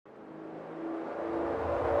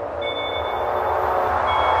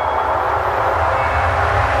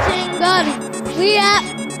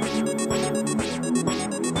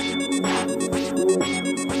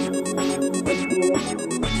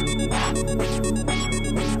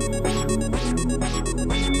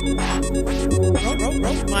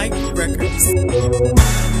Mike Records.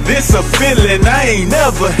 This a feeling I ain't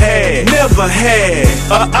never had.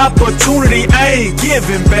 A opportunity I ain't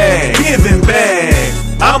giving back.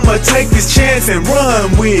 I'ma take this chance and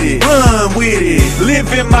run with it.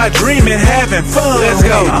 Living my dream and having fun. Let's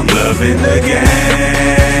go. I'm loving the game.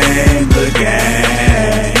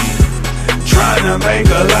 Trying to make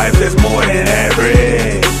a life that's more than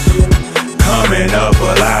average. Coming up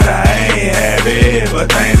a lot, I ain't have it,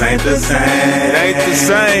 but things ain't the same.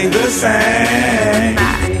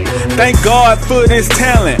 Thank God for this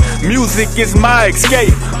talent. Music is my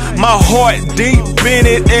escape. My heart deep in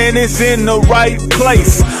it and it's in the right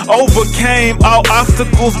place. Overcame all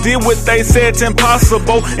obstacles, did what they said's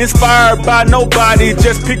impossible. Inspired by nobody,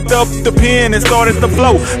 just picked up the pen and started to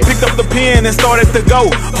flow. Picked up the pen and started to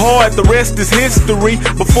go hard, the rest is history.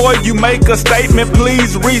 Before you make a statement,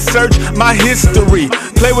 please research my history.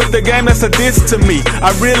 Play with the game, that's a diss to me.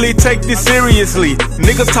 I really take this seriously.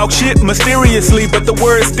 Niggas talk shit mysteriously, but the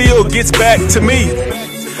word still gets back to me.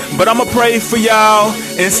 But I'ma pray for y'all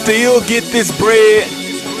and still get this bread.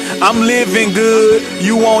 I'm living good,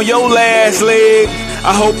 you on your last leg.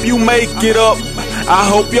 I hope you make it up, I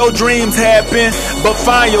hope your dreams happen. But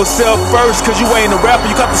find yourself first, cause you ain't a rapper,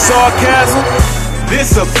 you got the sarcasm.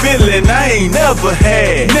 This a feeling I ain't never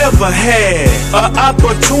had. A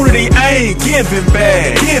opportunity I ain't giving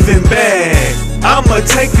back. I'ma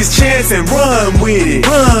take this chance and run with it.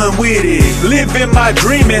 Living my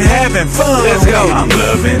dream and having fun. Let's go. I'm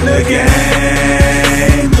loving the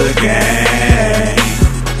game.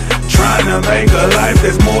 Trying to make a life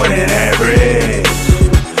that's more than average.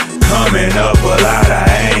 Coming up a lot, I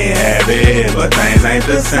ain't have it, but things ain't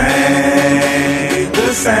the same.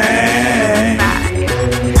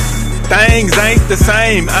 Things ain't the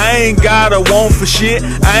same, I ain't gotta want for shit.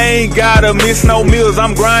 I ain't gotta miss no meals,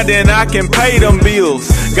 I'm grinding, I can pay them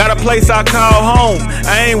bills. Got a place I call home,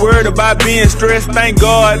 I ain't worried about being stressed. Thank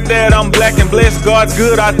God that I'm black and blessed. God's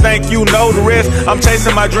good, I think you know the rest. I'm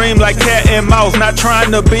chasing my dream like cat and mouse, not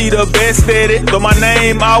trying to be the best at it, but my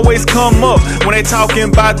name always come up when they talking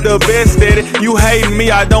about the best at it. You hating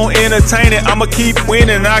me, I don't entertain it. I'ma keep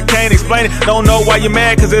winning, I can't explain it. Don't know why you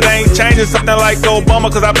mad, cause it ain't changing. Something like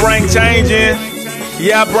Obama, cause I bring change.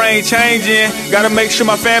 Yeah, brain changing. Gotta make sure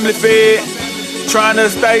my family fed. Trying to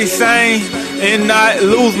stay sane and not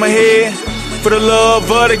lose my head. For the love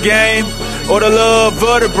of the game or the love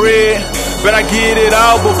of the bread. But I get it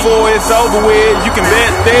all before it's over with. You can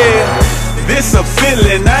bet there. This a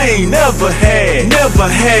feeling I ain't never had.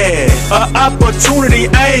 A opportunity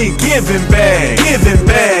I ain't giving back.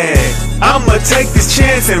 I'ma take this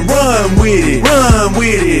chance and run with it.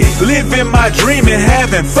 Living my dream and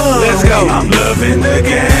having fun. Let's go. I'm loving the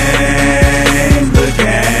game.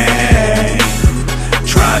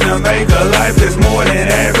 Trying to make a life that's more than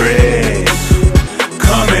average.